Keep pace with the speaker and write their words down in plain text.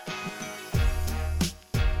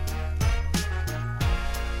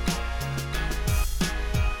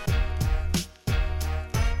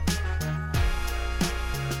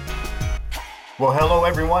Well, hello,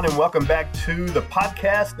 everyone, and welcome back to the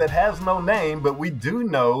podcast that has no name, but we do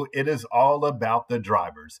know it is all about the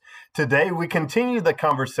drivers. Today, we continue the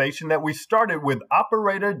conversation that we started with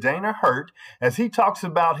operator Dana Hurt as he talks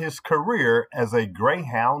about his career as a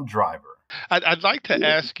Greyhound driver. I'd like to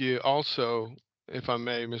ask you also, if I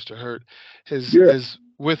may, Mr. Hurt, Yeah. is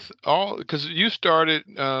with all because you started,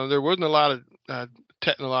 there wasn't a lot of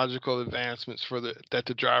technological advancements that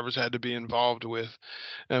the drivers had to be involved with,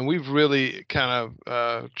 and we've really kind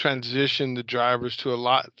of transitioned the drivers to a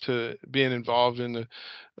lot to being involved in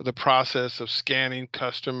the process of scanning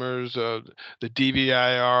customers, the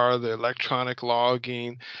DVIR, the electronic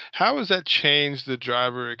logging. How has that changed the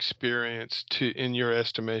driver experience in your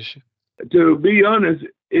estimation? To be honest,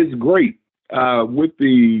 it's great. With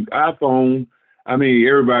the iPhone, I mean,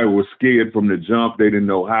 everybody was scared from the jump. They didn't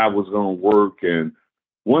know how it was going to work. And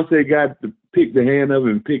once they got to pick the hand up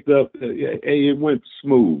and picked up, hey, it went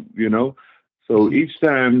smooth. So each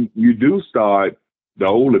time you do start the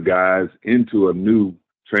older guys into a new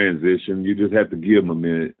transition, you just have to give them a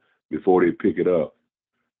minute before they pick it up.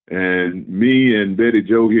 And me and Betty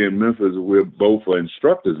Joe here in Memphis, we're both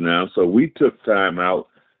instructors now. So we took time out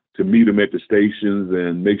to meet them at the stations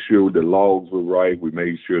and make sure the logs were right. We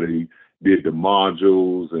made sure they did the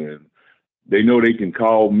modules, and they know they can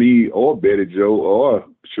call me or Betty Joe or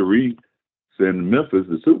Cherie in Memphis,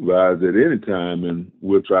 the supervisor, at any time, and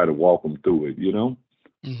we'll try to walk them through it.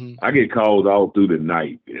 Mm-hmm. I get calls all through the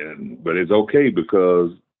night, but it's okay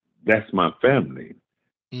because that's my family.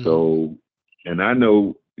 Mm-hmm. So, and I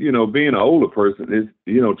know, being an older person is,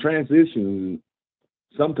 transition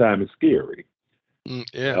sometimes is scary.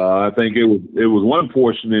 Yeah. I think it was one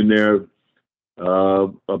portion in there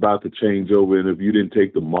about the changeover, and if you didn't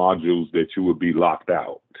take the modules, that you would be locked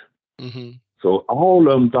out. Mm-hmm. So all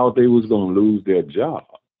of them thought they was going to lose their job.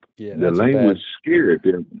 Yeah, the language scared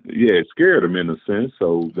them. Yeah, it scared them in a sense.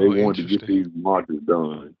 So they wanted to get these modules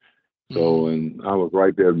done. So, and I was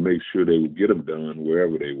right there to make sure they would get them done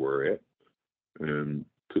wherever they were at, and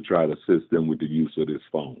to try to assist them with the use of this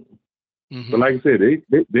phone. Mm-hmm. But like I said,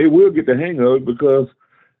 they will get the hang of it because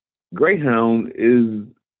Greyhound is,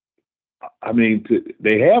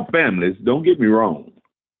 they have families, don't get me wrong.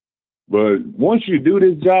 But once you do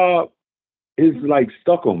this job, it's like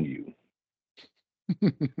stuck on you.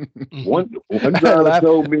 One driver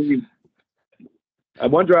told me,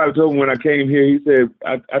 when I came here, he said,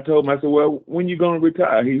 I told him, I said, well, when you going to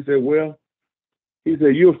retire? He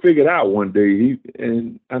said, you'll figure it out one day.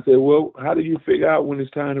 And I said, well, how do you figure out when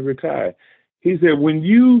it's time to retire? He said, when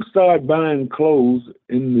you start buying clothes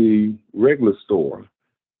in the regular store,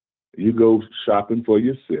 you go shopping for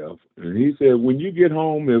yourself. And he said, when you get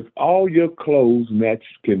home, if all your clothes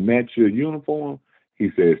can match your uniform, he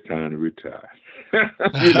said, it's time to retire.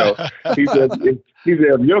 He said,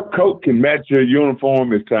 if your coat can match your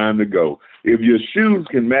uniform, it's time to go. If your shoes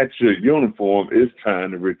can match your uniform, it's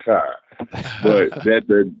time to retire. But that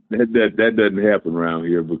doesn't happen around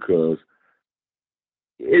here because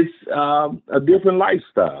it's a different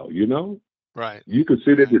lifestyle, Right. You could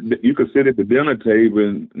sit at the dinner table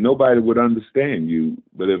and nobody would understand you.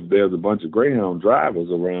 But if there's a bunch of Greyhound drivers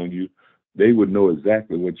around you, they would know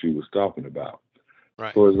exactly what you was talking about.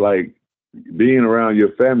 Right. So it's like being around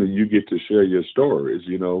your family, you get to share your stories,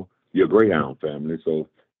 your Greyhound family. So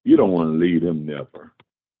you don't want to leave them never.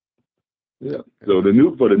 Yeah. So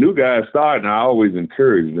for the new guys starting, I always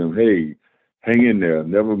encourage them, hey, hang in there.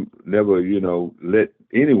 Never, let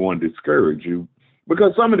anyone discourage you.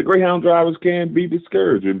 Because some of the Greyhound drivers can be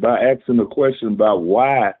discouraging by asking a question about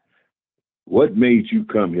what made you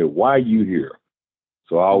come here? Why you here?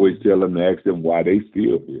 So I always tell them to ask them why they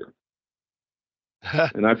still here.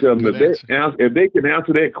 And I tell them if they can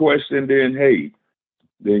answer that question, then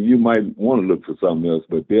you might want to look for something else,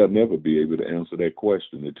 but they'll never be able to answer that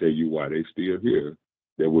question to tell you why they still here.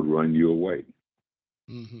 That would run you away.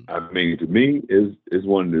 Mm-hmm. To me, is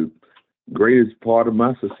one of the greatest part of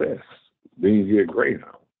my success, being here at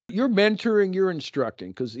Greyhound. You're mentoring, you're instructing,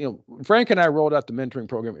 because Frank and I rolled out the mentoring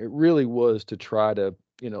program. It really was to try to,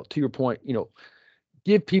 to your point,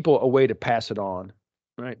 give people a way to pass it on,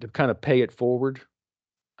 right? To kind of pay it forward,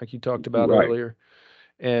 like you talked about earlier.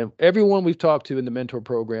 And everyone we've talked to in the mentor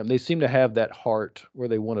program, they seem to have that heart where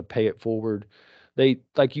they want to pay it forward. They,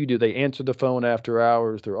 like you do, they answer the phone after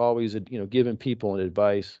hours. They're always, giving people an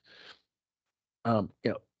advice.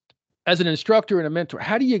 As an instructor and a mentor,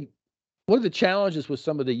 what are the challenges with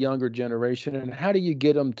some of the younger generation, and how do you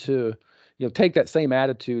get them to, take that same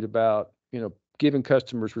attitude about, giving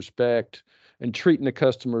customers respect and treating the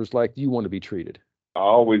customers like you want to be treated? I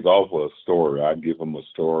always offer a story. I give them a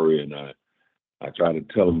story, and I try to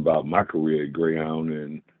tell them about my career at Greyhound,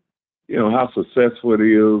 and how successful it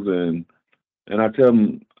is, and I tell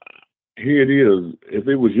them, here it is. If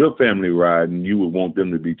it was your family riding, you would want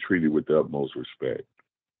them to be treated with the utmost respect.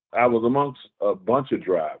 I was amongst a bunch of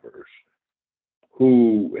drivers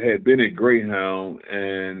who had been at Greyhound,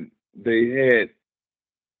 and they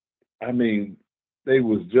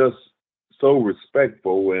was just so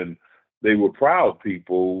respectful, and they were proud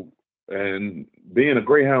people. And being a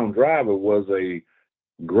Greyhound driver was a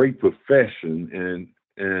great profession,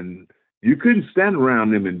 and you couldn't stand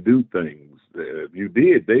around them and do things. If you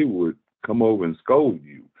did, they would come over and scold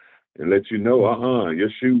you and let you know, your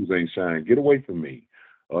shoes ain't shine. Get away from me.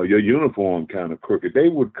 Your uniform kind of crooked. They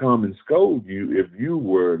would come and scold you if you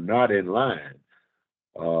were not in line.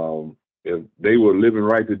 If they were living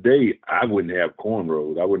right today, I wouldn't have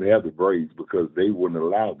cornrows. I wouldn't have the braids because they wouldn't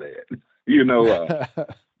allow that. You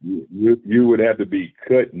would have to be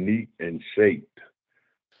cut, neat, and shaped.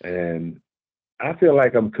 And I feel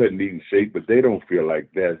like I'm cut, neat, and shaped, but they don't feel like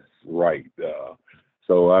that's right.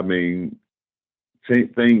 So, I mean,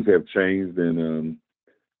 things have changed, and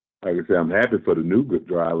like I said, I'm happy for the new good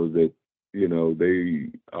drivers that, they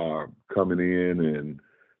are coming in and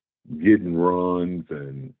getting runs,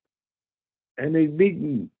 and they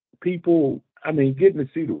meeting people, getting to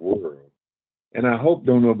see the world. And I hope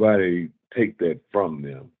don't nobody take that from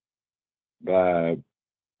them by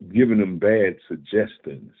giving them bad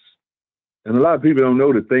suggestions. And a lot of people don't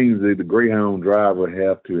know the things that the Greyhound driver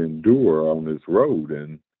have to endure on this road,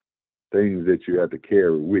 and things that you have to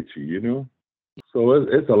carry with you, So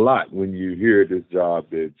it's a lot when you hear this job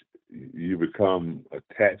that you become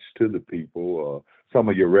attached to the people. Some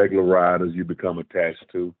of your regular riders you become attached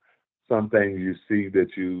to. Some things you see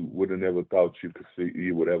that you would have never thought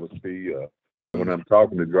you would ever see. When I'm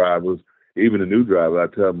talking to drivers, even the new driver, I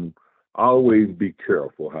tell them, always be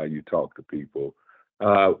careful how you talk to people.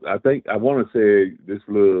 I think I want to say this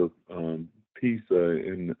little piece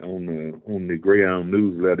on the Greyhound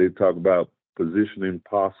newsletter. They talk about position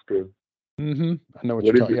imposter. Mm-hmm. I know what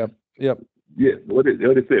you're talking about. Yep. Yeah. What it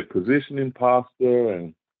said, position imposter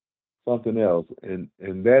and something else, and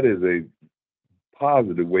that is a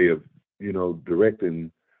positive way of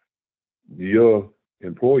directing your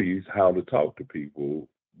employees how to talk to people.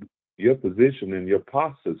 Your position and your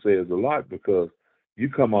posture says a lot, because you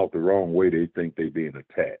come off the wrong way, they think they're being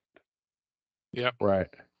attacked. Yep. Right.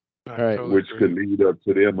 Right. Totally which agree. Could lead up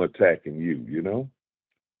to them attacking you,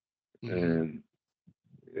 Mm-hmm. And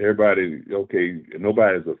everybody,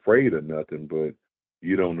 nobody's afraid of nothing, but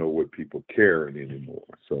you don't know what people carrying anymore.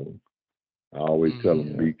 So I always tell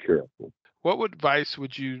them, be careful. What advice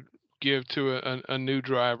would you give to a new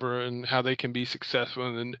driver, and how they can be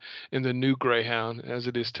successful in the new Greyhound as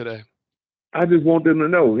it is today? I just want them to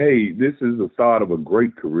know, hey, this is the start of a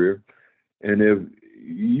great career. And if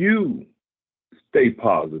you stay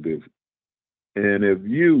positive, and if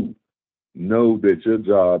you know that your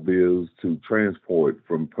job is to transport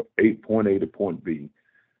from point A to point B,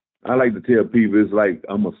 I like to tell people it's like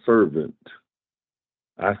I'm a servant.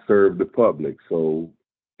 I serve the public. So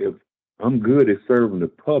if I'm good at serving the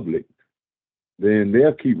public, then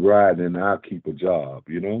they'll keep riding and I'll keep a job,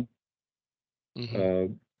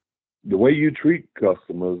 Mm-hmm. The way you treat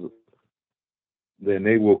customers, then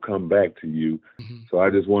they will come back to you. Mm-hmm. So I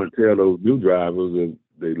just want to tell those new drivers, if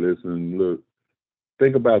they listen, look,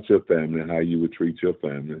 think about your family, how you would treat your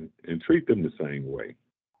family, and treat them the same way.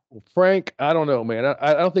 Well, Frank, I don't know, man.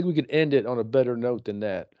 I don't think we could end it on a better note than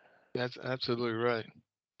that. That's absolutely right.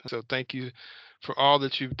 So thank you for all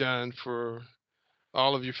that you've done for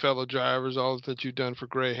all of your fellow drivers, all that you've done for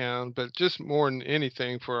Greyhound, but just more than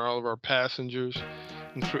anything for all of our passengers.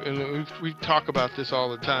 And we talk about this all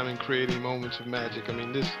the time in creating moments of magic.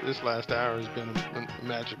 This last hour has been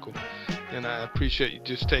magical, and I appreciate you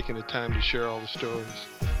just taking the time to share all the stories.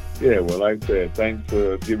 Yeah, well, like I said, thanks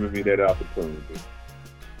for giving me that opportunity.